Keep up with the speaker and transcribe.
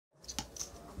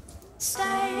Stay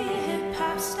hip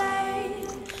hop, stay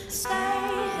hip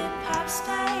hop,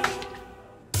 stay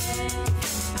hip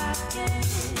hop, yeah.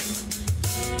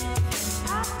 Hip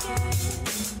hop, yeah.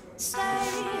 Stay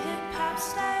hip hop,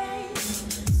 stay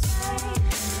hip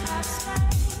hop, stay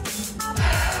hip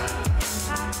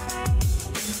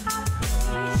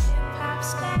hop,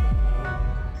 stay.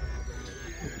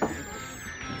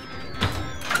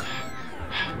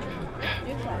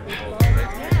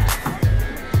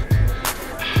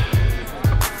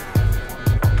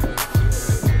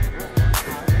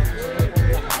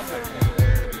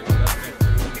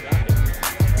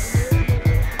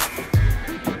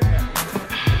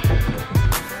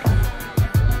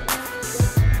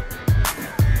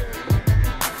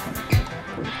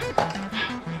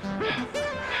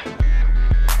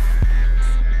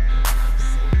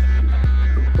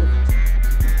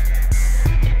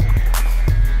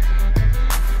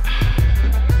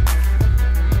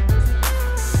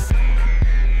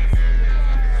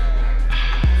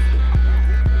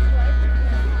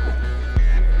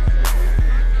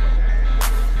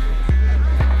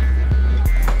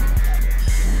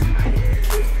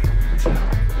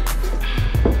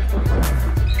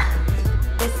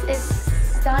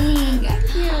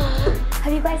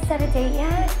 Have you guys set a date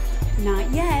yet? Not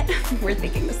yet. We're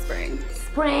thinking the spring.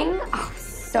 Spring? Oh,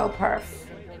 so perf.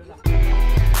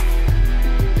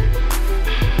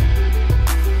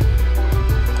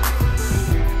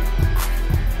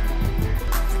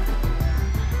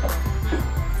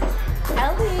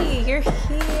 Ellie, you're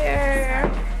here.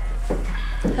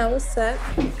 How was set?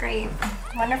 Great.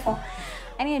 Wonderful.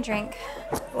 I need a drink.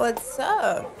 What's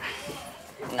up?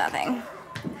 Nothing.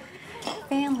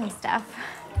 Family stuff.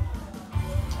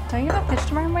 Don't you have a pitch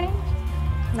tomorrow morning?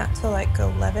 Not till like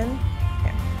 11.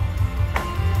 Yeah.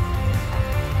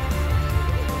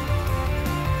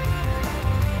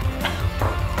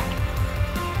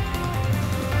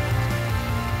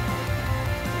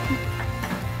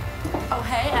 Oh,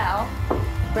 hey, Al.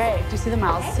 Ray, do you see the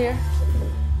Miles here?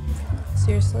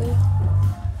 Seriously?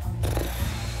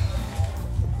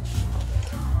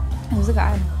 Who's the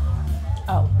guy?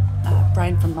 Oh,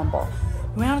 Brian from Bumble.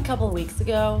 We went out a couple of weeks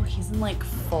ago. He's in like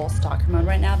full stalker mode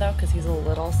right now though, because he's a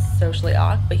little socially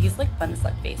awkward, but he's like fun to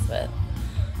suck face with.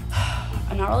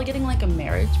 I'm not really getting like a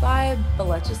marriage vibe, but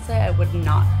let's just say I would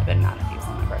not have been mad if he was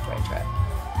on my birthday trip.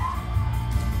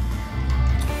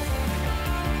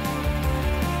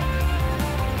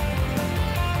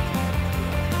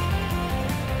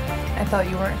 I thought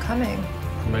you weren't coming.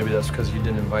 Maybe that's because you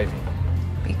didn't invite me.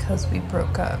 Because we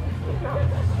broke up.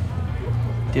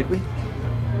 Did we?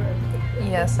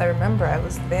 Yes, I remember. I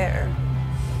was there.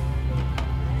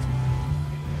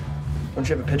 Don't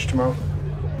you have a pitch tomorrow?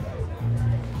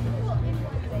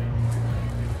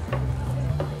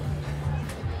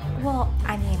 Well,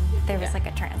 I mean, there was like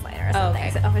a translator or something.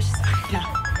 okay. So I was just.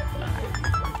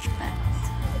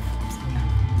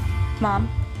 Mom?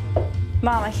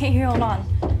 Mom, I can't hear. Hold on.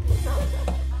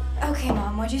 Okay,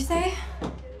 Mom, what'd you say?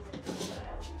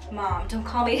 Mom, don't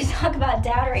call me to talk about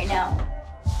Dad right now.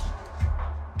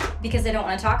 Because I don't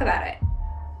want to talk about it.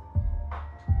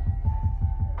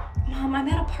 Mom, I'm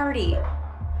at a party.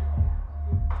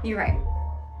 You're right.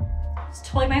 It's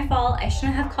totally my fault. I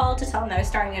shouldn't have called to tell him that I was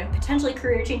starting a potentially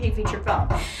career-changing feature film.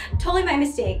 Totally my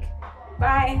mistake.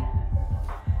 Bye.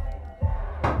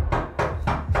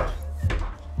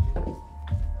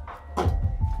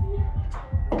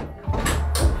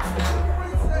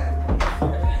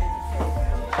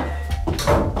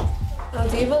 Oh,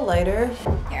 do you have a lighter?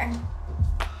 Here.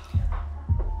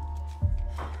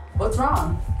 What's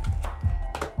wrong?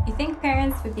 You think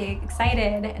parents would be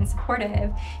excited and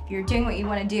supportive if you're doing what you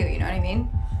want to do, you know what I mean?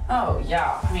 Oh,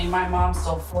 yeah. I mean, my mom's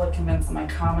still fully convinced that my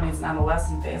comedy's an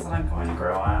adolescent phase and I'm going to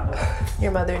grow out of it.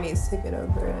 Your mother needs to get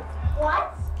over it.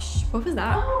 What? Shh, what was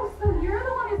that? Oh, so you're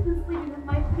the one who's been sleeping with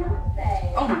my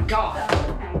fiance. Oh my God.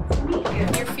 So nice to meet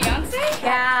you. Your fiance?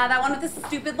 Yeah, that one with the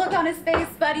stupid look on his face,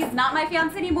 but he's not my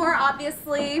fiance anymore,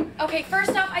 obviously. Okay,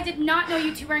 first off, I did not know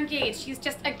you two were engaged. He's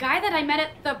just a guy that I met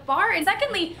at the bar. And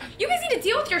secondly, you guys need to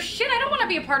deal with your shit. I don't want to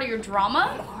be a part of your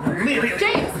drama.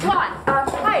 James, come on.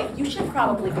 Hi, you should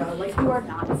probably go. Like, you are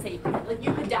not safe. Like,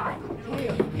 you could die.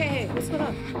 Hey, what's going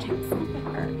on? James, look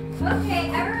at her. Okay,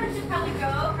 everyone should probably go.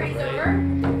 Party's over.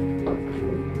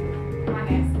 Come on,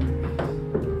 guys.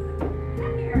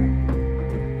 Come here.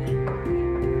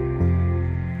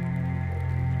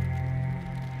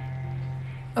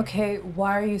 Okay,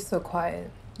 why are you so quiet?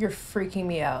 You're freaking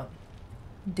me out.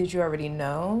 Did you already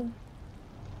know?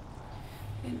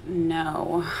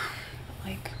 No.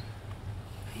 Like,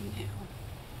 I knew.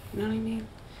 You know what I mean?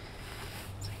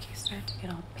 It's like you start to get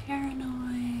all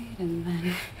paranoid and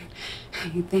then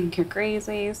you think you're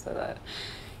crazy so that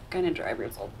you're gonna drive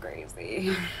yourself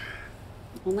crazy.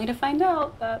 Only to find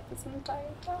out that this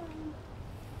entire time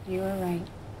you were right.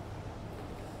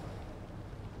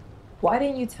 Why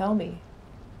didn't you tell me?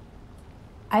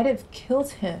 I'd have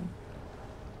killed him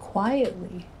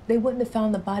quietly. They wouldn't have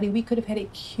found the body. We could have had a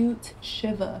cute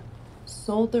Shiva,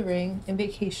 sold the ring, and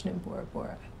vacation in Bora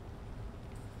Bora.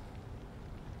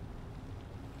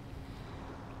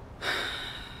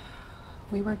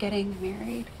 We were getting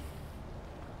married.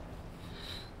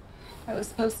 I was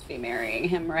supposed to be marrying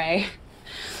him, Ray.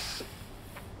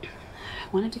 I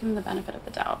wanted to give him the benefit of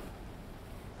the doubt.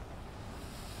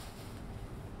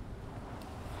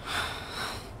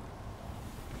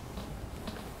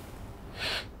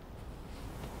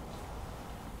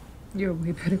 You're a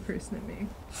way better person than me.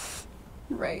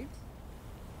 Right.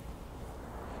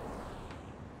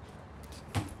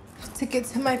 To get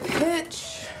to my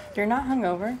pitch. You're not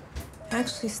hungover.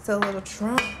 Actually, still a little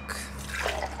drunk.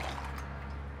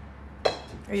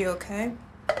 Are you okay?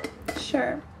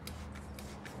 Sure.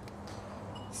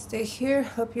 Stay here,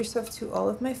 help yourself to all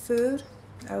of my food.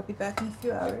 I will be back in a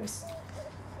few hours.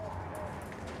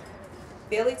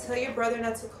 Bailey, tell your brother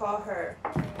not to call her.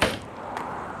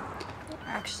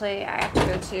 Actually, I have to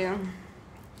go too.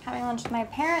 Having lunch with my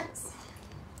parents.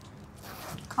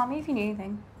 Call me if you need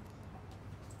anything.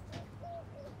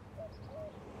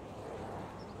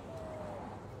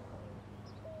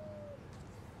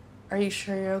 Are you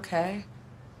sure you're okay?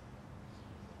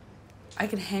 I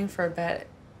can hang for a bit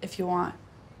if you want.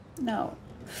 No,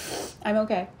 I'm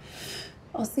okay.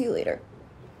 I'll see you later.